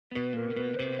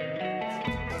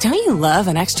Don't you love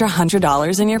an extra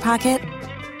 $100 in your pocket?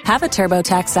 Have a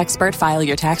TurboTax expert file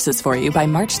your taxes for you by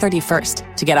March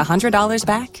 31st to get $100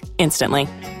 back instantly.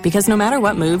 Because no matter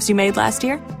what moves you made last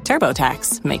year,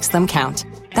 TurboTax makes them count.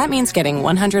 That means getting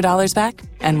 $100 back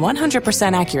and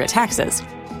 100% accurate taxes,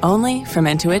 only from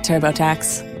Intuit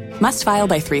TurboTax. Must file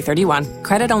by 3/31.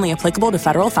 Credit only applicable to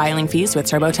federal filing fees with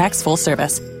TurboTax full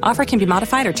service. Offer can be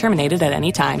modified or terminated at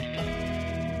any time.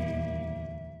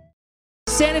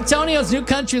 San Antonio's new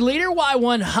country leader,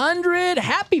 Y100.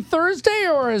 Happy Thursday,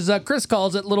 or as Chris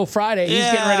calls it, Little Friday. He's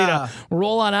getting ready to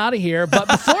roll on out of here. But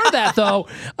before that, though,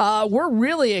 we're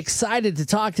really excited to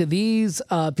talk to these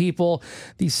people,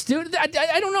 these students.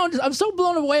 I don't know. I'm so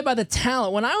blown away by the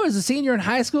talent. When I was a senior in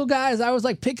high school, guys, I was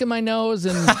like picking my nose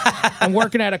and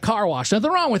working at a car wash. Nothing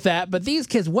wrong with that. But these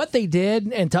kids, what they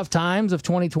did in tough times of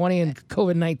 2020 and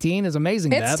COVID-19 is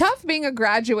amazing. It's tough being a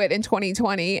graduate in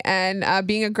 2020 and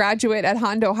being a graduate at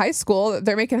Hondo High School.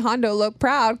 They're making Hondo look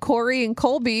proud. Cory and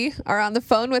Colby are on the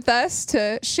phone with us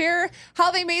to share how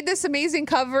they made this amazing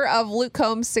cover of Luke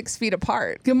Combs' 6 Feet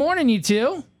Apart. Good morning, you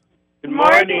two. Good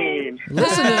morning.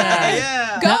 Listen to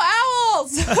that. Go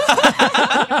Owls!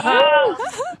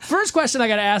 First question I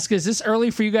got to ask, is this early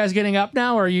for you guys getting up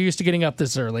now, or are you used to getting up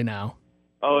this early now?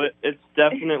 Oh, it's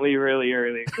definitely really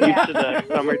early. Used to the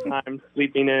summertime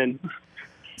sleeping in.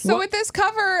 So with this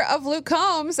cover of Luke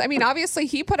Combs, I mean, obviously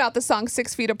he put out the song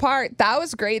 6 Feet Apart. That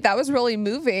was great. That was really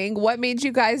moving. What made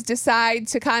you guys decide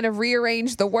to kind of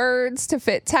rearrange the words to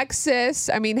fit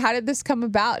Texas? I mean, how did this come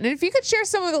about? And if you could share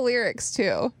some of the lyrics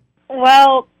too.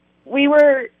 Well, we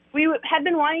had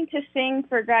been wanting to sing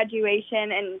for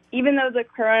graduation, and even though the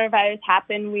coronavirus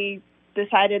happened, we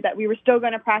decided that we were still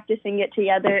going to practice and get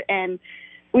together, and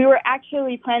we were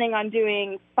actually planning on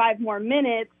doing 5 more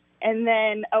minutes. And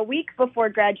then a week before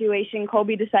graduation,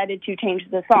 Colby decided to change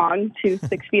the song to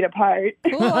 6 Feet Apart.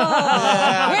 Way to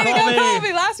go,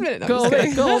 Colby! Last minute. No,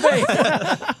 Colby.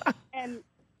 And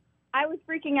I was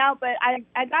freaking out, but I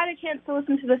got a chance to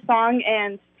listen to the song,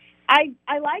 and I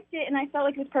liked it, and I felt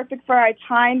like it was perfect for our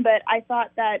time, but I thought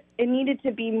that it needed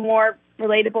to be more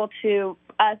relatable to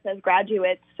us as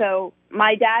graduates. So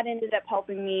my dad ended up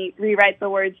helping me rewrite the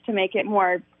words to make it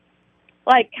more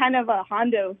like kind of a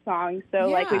Hondo song. So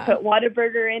like we put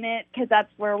Whataburger in it because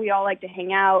that's where we all like to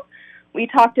hang out. We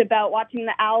talked about watching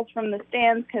the Owls from the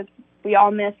stands because we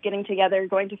all miss getting together,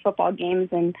 going to football games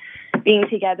and being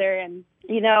together. And,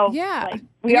 you know, like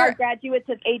we are graduates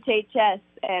of HHS,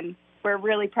 and we're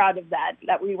really proud of that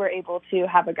we were able to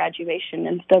have a graduation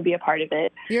and still be a part of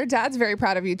it. Your dad's very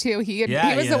proud of you too. He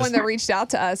was the one that reached out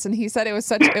to us, and he said it was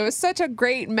such a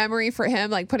great memory for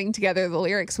him, like putting together the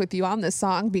lyrics with you on this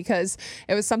song, because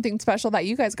it was something special that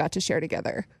you guys got to share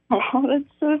together. Oh, that's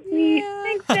so sweet.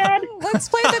 Thanks, Dad. Let's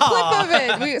play the clip of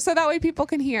it so that way people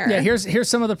can hear. Yeah, here's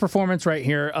some of the performance right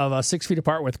here of 6 Feet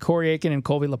Apart with Cory Aiken and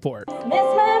Colby Laporte. Miss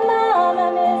my mom,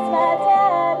 I miss my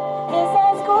dad. Miss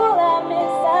high school, I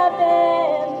miss our band.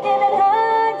 Giving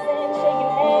hugs and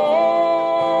shaking hands.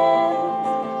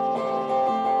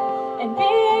 And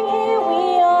being here,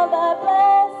 we all are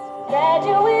blessed.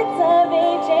 Graduates of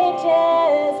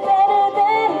HHS, better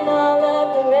than all of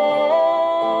the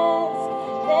rest.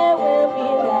 There will be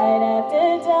light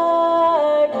after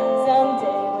dark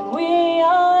someday when we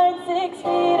are 6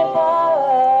 feet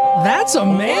apart. That's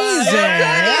amazing.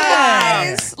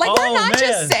 Guys. Like, we're not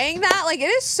just saying that. Like, it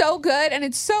is so good, and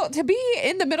it's so to be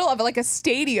in the middle of like a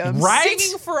stadium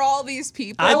singing for all these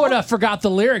people. I would have forgot the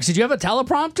lyrics. Did you have a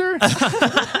teleprompter?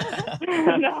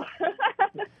 No.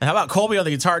 How about Colby on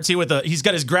the guitar too? He's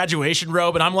got his graduation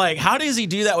robe, and I'm like, how does he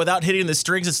do that without hitting the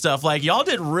strings and stuff? Like, y'all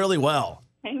did really well.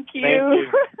 Thank you. Thank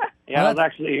you. Yeah, I was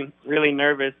actually really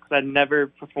nervous because I'd never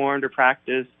performed or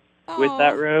practiced with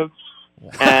that robe.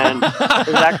 And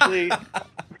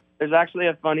there's actually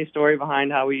a funny story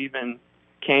behind how we even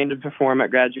came to perform at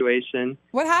graduation.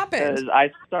 What happened? Because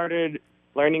I started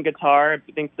learning guitar,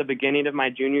 I think, the beginning of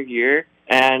my junior year,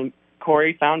 and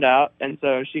Cory found out, and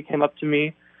so she came up to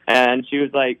me, and she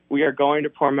was like, "We are going to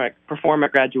perform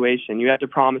at graduation. You have to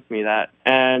promise me that."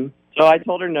 And so I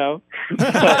told her no.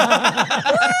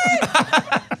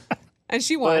 And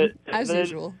she won, as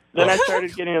usual. Then I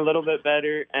started getting a little bit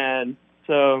better, and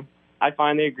so I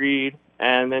finally agreed.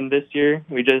 And then this year,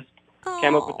 we just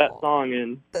came up with that song,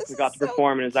 and we got to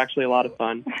perform, and it was actually a lot of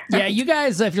fun. Yeah, you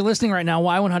guys, if you're listening right now,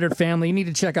 Y100 family, you need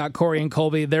to check out Cory and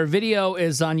Colby. Their video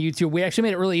is on YouTube. We actually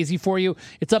made it really easy for you.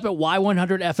 It's up at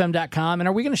y100fm.com. And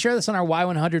are we going to share this on our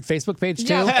Y100 Facebook page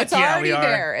too? Yeah, it's already we are.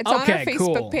 there. It's on our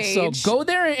Facebook cool. page. So go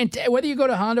there, and whether you go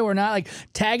to Hondo or not, like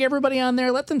tag everybody on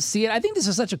there. Let them see it. I think this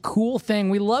is such a cool thing.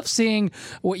 We love seeing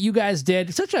what you guys did.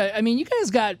 It's you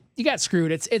guys got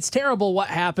screwed. It's terrible what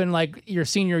happened like your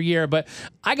senior year, but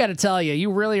I got to tell you,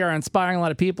 you really are inspiring a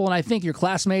lot of people, and I think your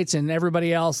classmates and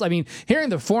everybody else. I mean, hearing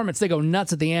the performance, they go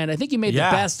nuts at the end. I think you made the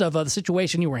best of the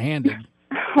situation you were handed.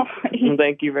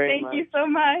 Thank you very much. Thank you so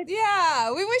much.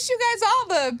 Yeah, we wish you guys all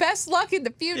the best luck in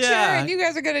the future, and you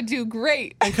guys are going to do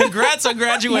great. And congrats on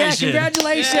graduation. Yeah,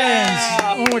 congratulations.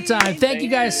 Yeah. One more time. Thank you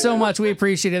guys so much. We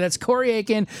appreciate it. That's Cory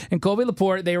Aiken and Colby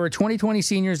Laporte. They were 2020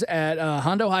 seniors at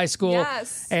Hondo High School.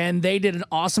 Yes. And they did an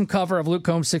awesome cover of Luke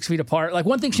Combs' 6 Feet Apart. Like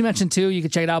one thing she mentioned too, you can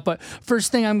check it out, but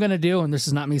first thing I'm going to do, and this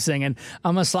is not me singing,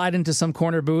 I'm going to slide into some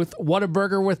corner booth,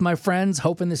 Whataburger with my friends,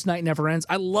 hoping this night never ends.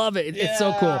 I love it. It's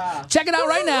so cool. Check it out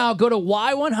right now. Go to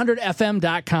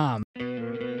y100fm.com.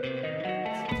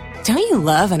 Don't you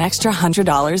love an extra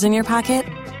 $100 in your pocket?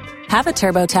 Have a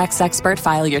TurboTax expert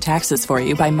file your taxes for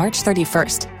you by March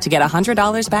 31st to get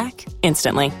 $100 back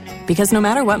instantly. Because no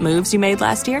matter what moves you made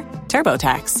last year,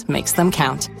 TurboTax makes them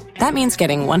count. That means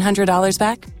getting $100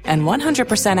 back and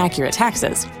 100% accurate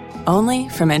taxes only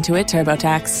from Intuit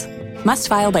TurboTax. Must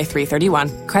file by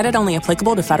 3/31. Credit only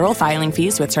applicable to federal filing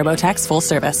fees with TurboTax full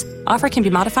service. Offer can be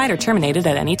modified or terminated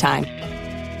at any time.